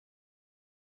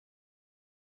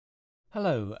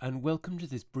Hello and welcome to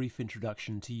this brief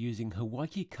introduction to using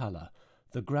Hawaiki Color,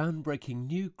 the groundbreaking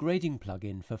new grading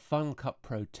plugin for Final Cut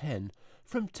Pro 10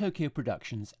 from Tokyo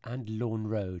Productions and Lawn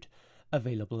Road,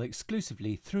 available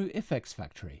exclusively through Effects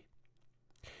Factory.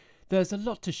 There's a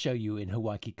lot to show you in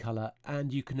Hawaiki Color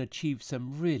and you can achieve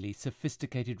some really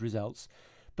sophisticated results,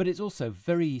 but it's also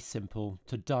very simple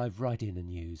to dive right in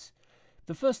and use.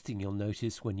 The first thing you'll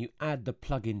notice when you add the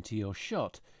plugin to your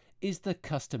shot is the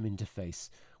custom interface,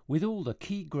 with all the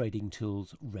key grading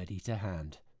tools ready to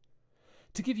hand.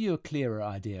 To give you a clearer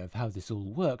idea of how this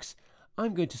all works,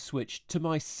 I'm going to switch to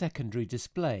my secondary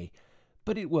display,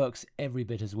 but it works every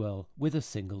bit as well with a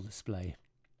single display.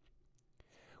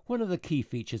 One of the key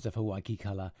features of Hawaiki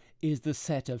Color is the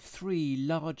set of 3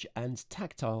 large and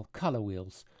tactile color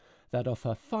wheels that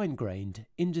offer fine-grained,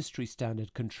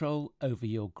 industry-standard control over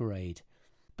your grade.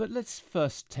 But let's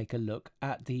first take a look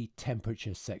at the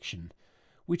temperature section,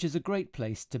 which is a great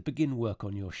place to begin work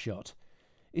on your shot,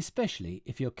 especially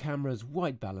if your camera's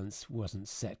white balance wasn't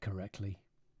set correctly.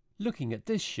 Looking at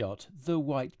this shot, the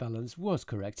white balance was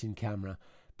correct in camera,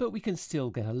 but we can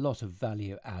still get a lot of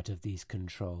value out of these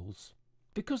controls.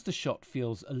 Because the shot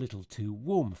feels a little too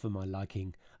warm for my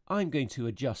liking, I'm going to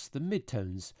adjust the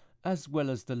midtones as well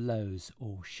as the lows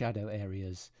or shadow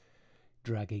areas.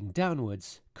 Dragging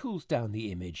downwards cools down the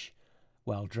image,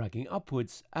 while dragging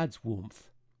upwards adds warmth,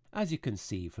 as you can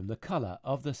see from the colour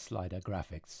of the slider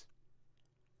graphics.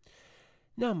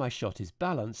 Now my shot is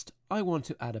balanced, I want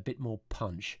to add a bit more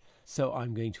punch, so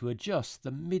I'm going to adjust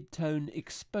the mid-tone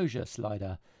exposure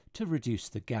slider to reduce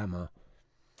the gamma.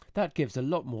 That gives a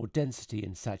lot more density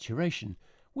and saturation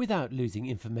without losing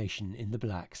information in the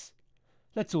blacks.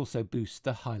 Let's also boost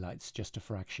the highlights just a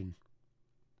fraction.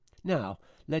 Now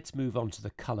let's move on to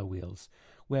the colour wheels,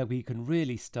 where we can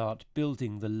really start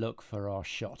building the look for our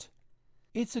shot.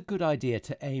 It's a good idea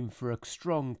to aim for a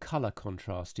strong colour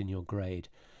contrast in your grade,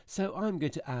 so I'm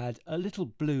going to add a little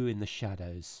blue in the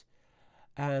shadows.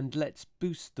 And let's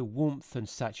boost the warmth and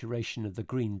saturation of the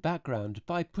green background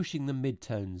by pushing the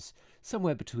midtones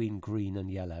somewhere between green and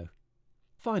yellow.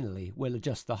 Finally, we'll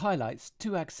adjust the highlights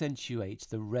to accentuate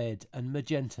the red and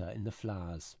magenta in the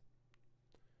flowers.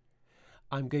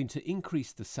 I'm going to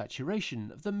increase the saturation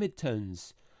of the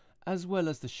midtones as well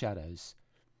as the shadows,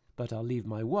 but I'll leave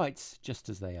my whites just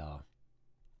as they are.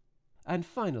 And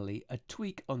finally, a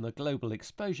tweak on the global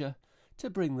exposure to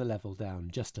bring the level down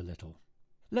just a little.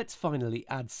 Let's finally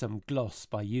add some gloss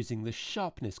by using the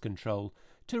sharpness control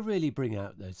to really bring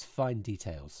out those fine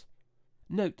details.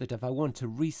 Note that if I want to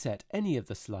reset any of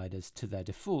the sliders to their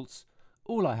defaults,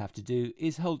 all I have to do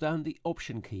is hold down the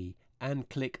Option key and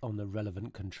click on the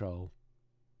relevant control.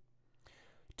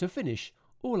 To finish,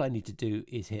 all I need to do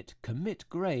is hit Commit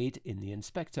Grade in the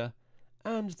inspector,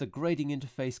 and the grading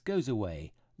interface goes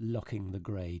away, locking the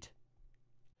grade.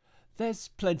 There's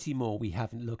plenty more we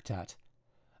haven't looked at.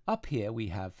 Up here we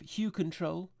have hue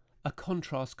control, a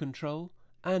contrast control,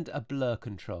 and a blur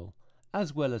control,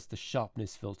 as well as the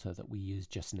sharpness filter that we used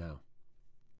just now.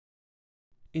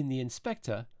 In the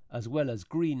inspector, as well as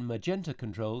green magenta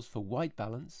controls for white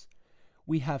balance,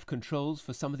 we have controls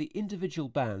for some of the individual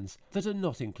bands that are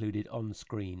not included on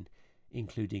screen,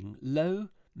 including low,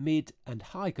 mid and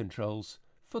high controls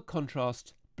for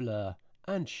contrast, blur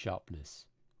and sharpness.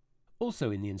 Also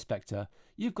in the inspector,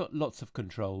 you've got lots of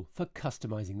control for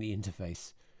customizing the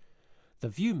interface. The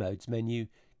View Modes menu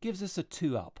gives us a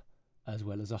 2-up, as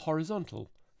well as a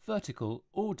horizontal, vertical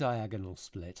or diagonal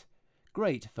split,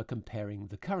 great for comparing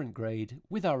the current grade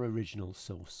with our original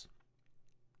source.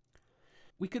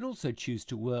 We can also choose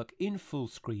to work in full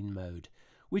screen mode,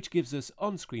 which gives us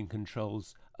on-screen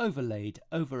controls overlaid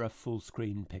over a full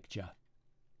screen picture.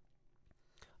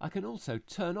 I can also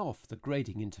turn off the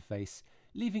grading interface,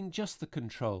 leaving just the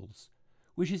controls,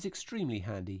 which is extremely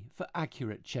handy for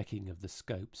accurate checking of the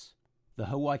scopes. The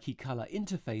Hawaiki Color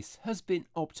interface has been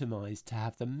optimized to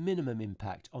have the minimum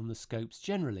impact on the scopes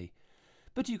generally,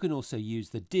 but you can also use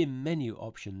the dim menu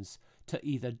options to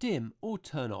either dim or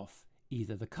turn off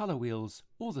either the color wheels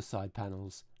or the side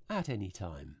panels at any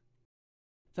time.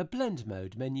 The Blend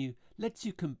Mode menu lets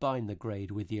you combine the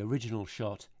grade with the original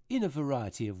shot in a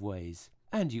variety of ways,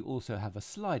 and you also have a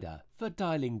slider for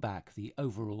dialing back the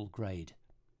overall grade.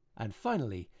 And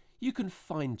finally, you can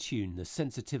fine-tune the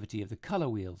sensitivity of the color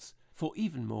wheels for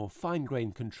even more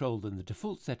fine-grained control than the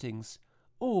default settings,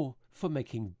 or for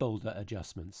making bolder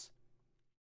adjustments.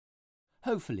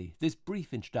 Hopefully, this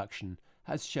brief introduction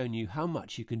has shown you how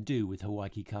much you can do with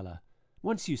Hawaiki Color.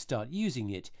 Once you start using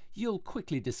it, you'll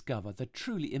quickly discover the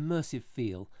truly immersive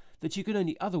feel that you can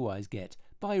only otherwise get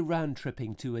by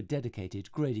round-tripping to a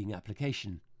dedicated grading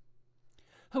application.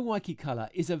 Hawaiki Color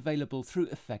is available through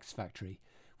Effects Factory,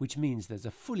 which means there's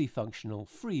a fully functional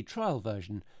free trial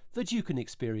version that you can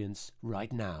experience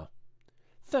right now.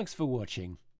 Thanks for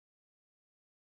watching.